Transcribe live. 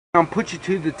I'm put you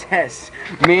to the test,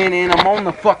 man, and I'm on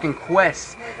the fucking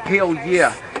quest. Hell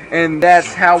yeah, and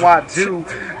that's how I do.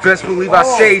 Best believe I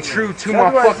stay true to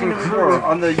my fucking crew.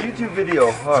 On the YouTube video,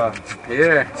 huh?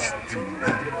 Yeah.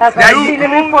 Have you seen it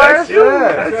before?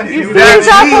 Yeah. You seen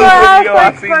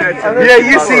that? Yeah,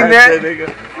 you seen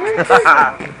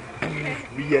that?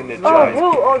 We in the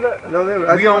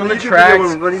We on the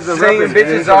tracks, saying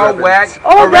bitches all whack,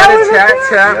 Oh, a that was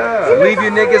rat-a-tat-tat, leave you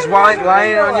niggas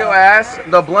lying on your ass,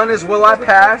 the blunt is will I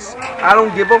pass, I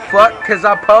don't give a fuck, cause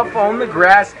I puff on the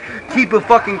grass, keep it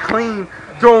fucking clean,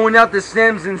 throwing out the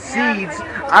stems and seeds,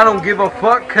 I don't give a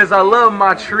fuck, cause I love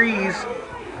my trees.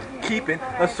 Keeping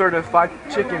a certified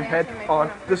chicken head on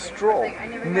the stroll.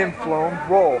 Nimphphlown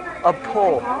roll, a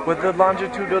pull with the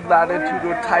longitudinal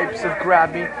latitudinal types of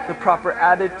grabbing, the proper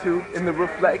attitude in the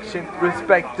reflection,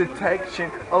 respect detection,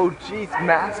 OG's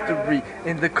mastery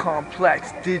in the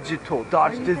complex digital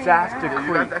dodge disaster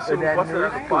creep. And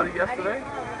that body yesterday?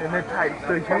 And the types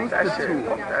of use the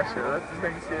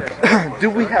tool. Do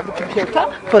we have a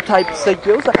computer for types of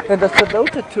user and a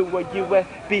solution to a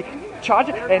USB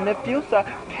charger and a fuser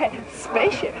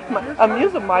spaceship? A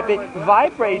user might be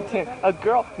vibrating a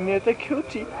girl near the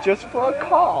coochie just for a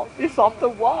call. It's off the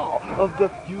wall of the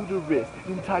uterus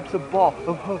in types of ball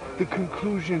of her, the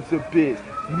conclusions of biz.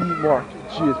 Meat market,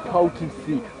 jizz,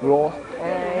 potency, lost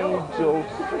angels.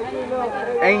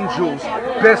 Angels,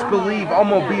 best believe I'm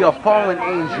gonna be a fallen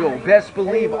angel. Best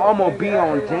believe I'm gonna be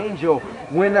on danger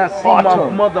when I see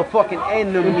Autumn. my motherfucking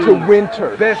enemy. Into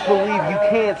winter. Best believe you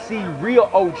can't see real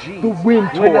OGs The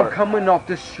winter. when I'm coming off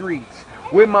the streets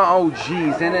with my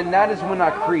OGs. And then that is when I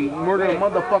creep, murdering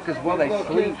motherfuckers while they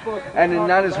sleep. And then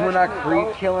that is when I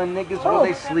creep, killing niggas while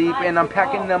they sleep. And I'm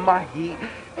packing up my heat.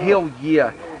 Hell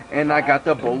yeah. And I got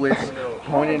the bullets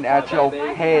pointing at your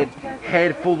head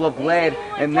full of lead,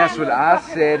 and that's what I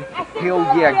said. Hell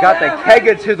yeah, got the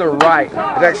kegger to the right.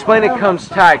 The explainer comes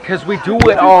tight, cause we do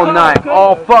it all night,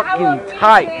 all fucking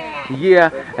tight. Yeah,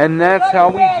 and that's how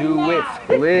we do it.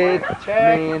 Split,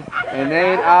 man, and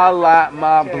ain't I like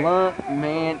my blunt,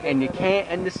 man, and you can't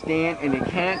understand, and you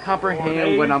can't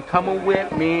comprehend what I'm coming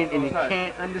with, man, and you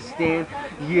can't understand.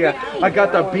 Yeah, I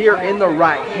got the beer in the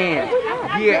right hand.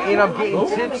 Yeah, and I'm getting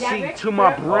tipsy to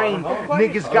my brain.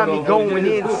 Niggas got me going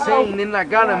insane, and I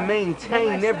gotta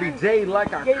maintain every day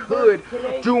like I could.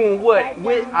 Doing what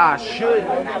with I should.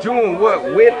 Doing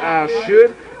what with I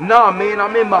should. Nah, man,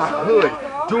 I'm in my hood.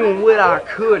 Doing what I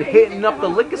could, hitting up the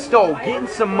liquor store, getting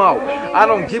some more. I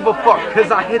don't give a fuck,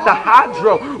 cause I hit the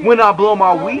hydro when I blow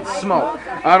my weed smoke.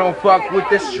 I don't fuck with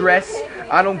the stress.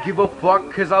 I don't give a fuck,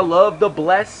 cause I love the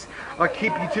bless. I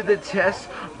keep you to the test,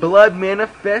 blood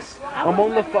manifest. I'm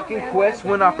on the fucking quest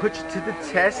when I put you to the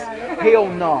test. Hell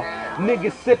no,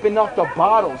 niggas sipping off the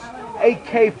bottles.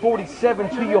 AK-47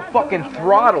 to your fucking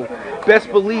throttle. Best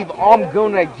believe I'm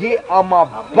gonna get on my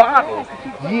bottle.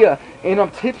 Yeah, and I'm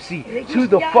tipsy to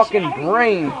the fucking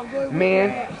brain,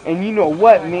 man. And you know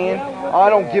what, man? I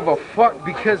don't give a fuck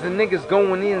because the niggas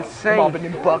going insane. Mobbing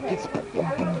in buckets.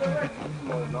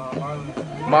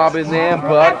 Mobbing them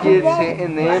buckets,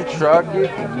 hitting them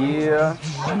truckets, yeah.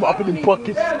 Mopping in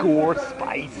buckets, score,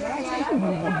 spice.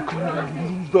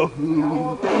 The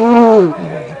hood.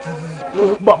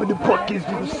 Mopping in buckets.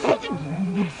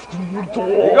 You're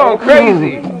going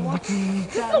crazy.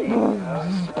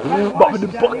 Mopping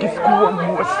in buckets, score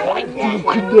more spice.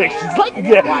 Connections like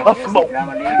that. I smoke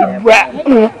and rap.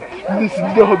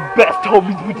 Listen to her best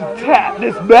homies with the tap.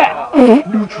 This back.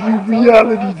 Nutrient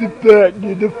realities and fact,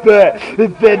 yeah, the fact.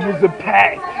 And federals and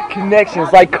pack.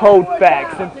 Connections like code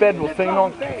facts and federal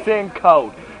sing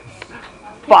code.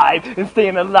 5 and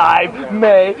staying alive.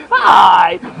 May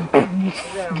I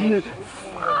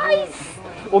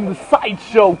on the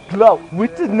sideshow glow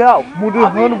with the now more than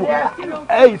 100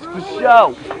 A's for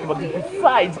show. But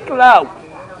besides glow.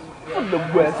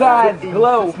 Besides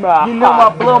glow, you know I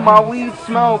blow my weed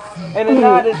smoke, and the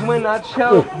night is when I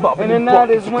choke, and the night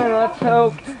is when I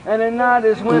choke, and the night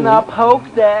is when I poke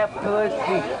that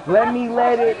pussy. Let me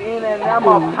let it in and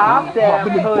I'ma pop that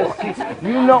pussy.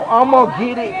 You know I'ma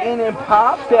get it in and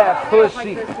pop that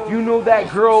pussy. You know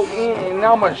that girl in and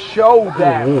I'ma show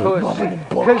that pussy.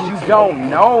 Cause you don't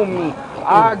know me.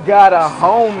 I got a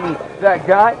homie that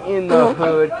got in the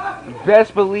hood.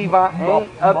 Best believe I ain't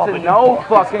up to no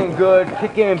fucking good.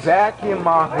 Kicking back in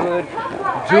my hood,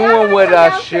 doing what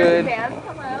I should. Yeah,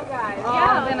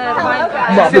 I'm gonna find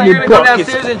that. You said you're gonna go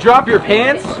downstairs and drop your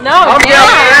pants? No, I'm down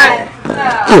for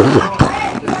that.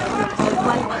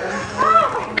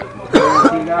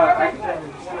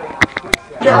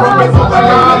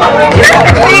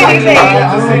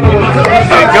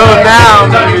 Go now,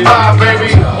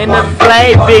 baby. and the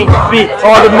flaming beat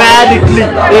automatically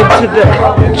into the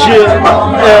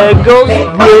goes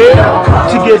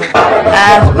to get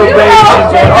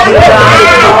aspirations and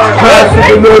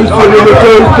passive emotion in the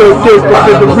first take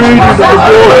of the reading of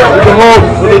the word, the whole,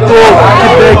 the thought,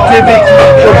 connectivity,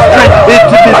 from straight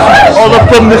intimacy, all up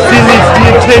from the series, the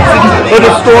intensity of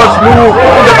the stars move,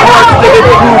 and the parts that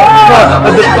improve,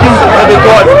 of the fuse of the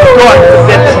dark,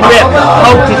 that trip,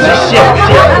 focus and shift,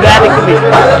 radically,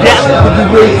 yes, with the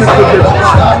racing of the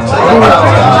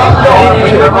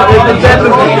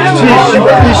tissue,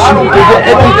 issue, the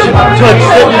energy, touch,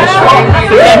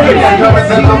 the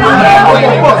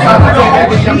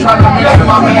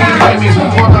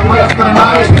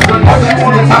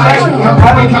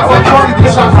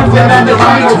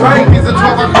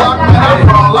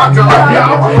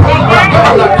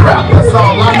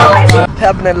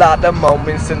having a lot of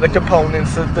moments and the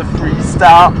components of the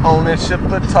freestyle ownership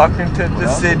of talking to the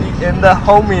city and the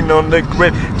homing on the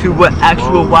grip to an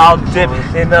actual wild dip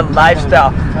in a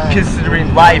lifestyle,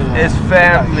 considering life as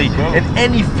family, and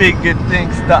any figure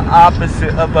thinks the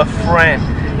opposite of a friend.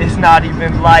 It's not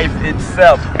even life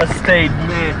itself, a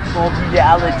statement or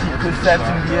reality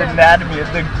possessing the anatomy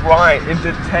of the grind and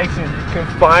detection. You can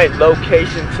find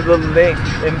location to the link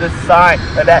in the sign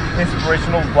of that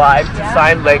inspirational vibe to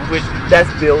sign language that's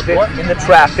building in the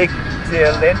traffic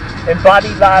dealing, and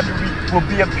body lottery will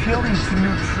be appealing to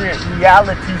nutrient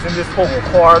realities in this whole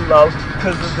carload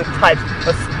because of the types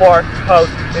of spark code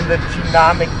and the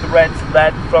genomic threads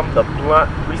led from the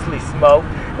blunt recently smoked,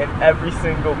 and every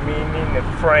single meaning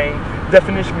and frame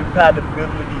definition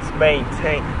compatibilities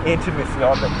maintain intimacy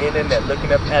on the internet,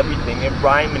 looking up everything and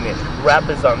rhyming it,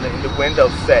 rappers on in the window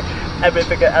set,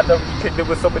 everything I ever kicked it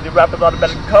with so many rappers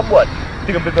automatically come what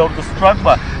think I've been able to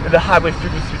structure in the highway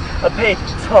frequency a pay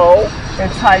toll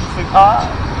and types of R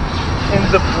in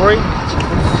the breeze,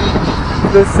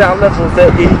 the sound levels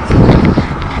that eat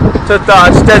to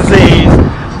dodge disease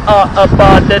up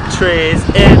on the trees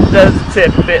in the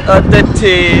tip of the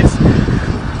tees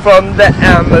from the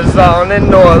Amazon and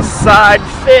north side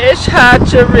fish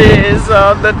hatcheries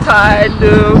on the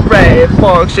tidal ray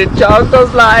function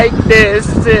jungles like this,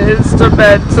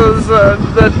 instrumentals on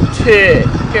the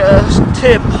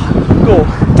typical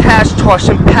cash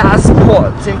torsion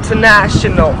passports,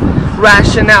 international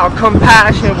rationale,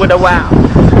 compassion with a wow.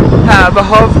 Have a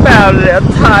whole family of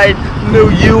tied new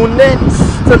units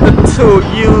to the two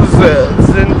users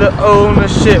in the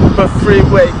ownership of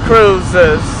freeway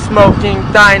cruisers, smoking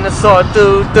dinosaur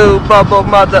doo-doo, bubble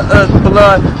mother earth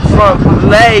blood from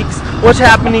lakes. What's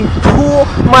happening cool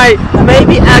might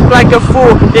maybe act like a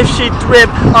fool if she drip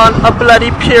on a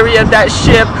bloody period that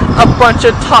ship a bunch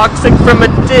of toxic from a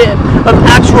dip of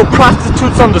actual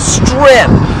prostitutes on the strip.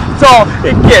 So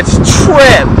it gets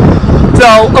trimmed.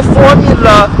 So a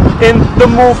formula in the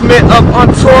movement of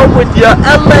on tour with your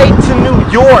LA to New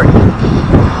York,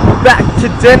 back to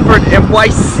Denver,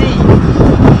 NYC,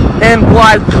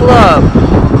 NY Club,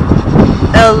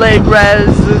 LA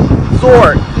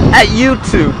Resort at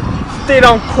YouTube. Stayed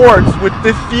on course with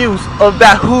the fuse of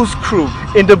that Who's crew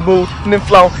in the mood,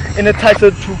 nimphphlown, in the types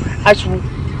of actual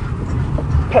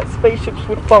pet spaceships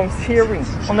with phones hearing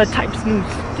on the types new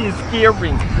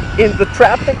gearing in the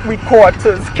traffic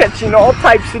recorders, catching all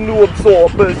types of new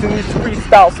absorbers in these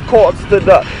freestyles chords to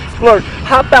the splurge.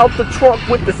 Hop out the trunk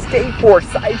with the skateboard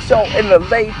sideshow and the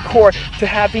late court to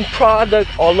having product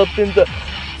all up in the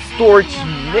storage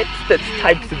units. That's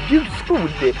types of use. Screw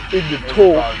with it in the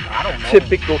tool.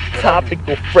 Typical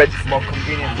topical friends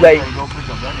late.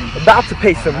 About to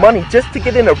pay some money just to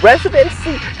get in a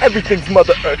residency. Everything's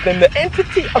Mother Earth and the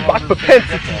entity of my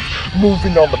propensities.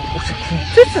 Moving on the ocean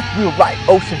cruise. This is real life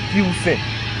ocean fusing.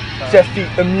 Just the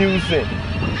amusing.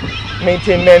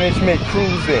 Maintain management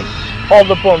cruising. All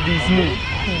up on these new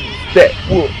crews that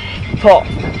will talk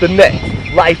the next.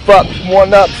 Life ups,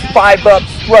 1-ups, 5-ups,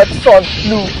 struts on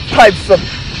new types of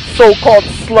so-called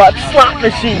slot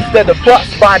machines that are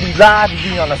bust body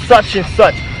lottery on a such and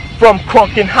such. From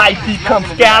crunk and hype becomes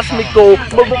gasmical,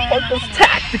 motherfuckers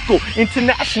tactical,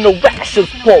 international rashes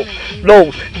pop.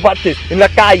 Los bates en la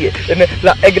calle, en el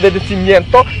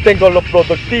agradecimiento tengo los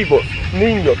productivos.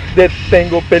 Niños,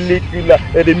 detengo película,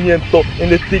 herimiento,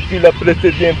 en estícula,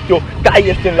 precedimiento,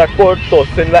 calles en la cortos,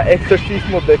 en la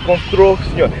exorcismo de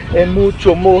construcción, en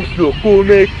mucho monstruo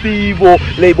conectivo,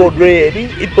 labor ready,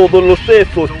 y todos los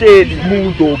sesos, cherry,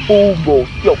 mundo, bumbo,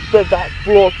 yo te da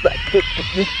flosa,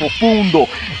 es profundo,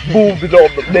 bumbo,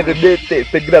 meredete,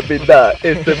 de gravedad,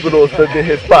 es brosa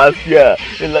de espacio,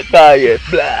 en la calle,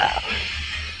 bla.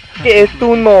 ¿Qué es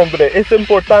tu nombre? Es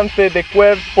importante de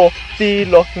cuerpo,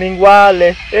 estilos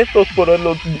linguales. Esto es por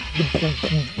los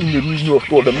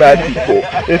automático.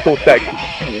 Esto técnico.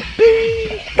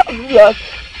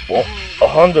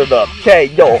 100 up.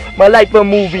 Okay, yo, my life a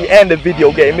movie and a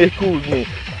video game. Excuse me.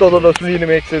 Todos los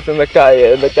remixes en la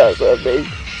calle, en la casa,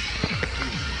 baby.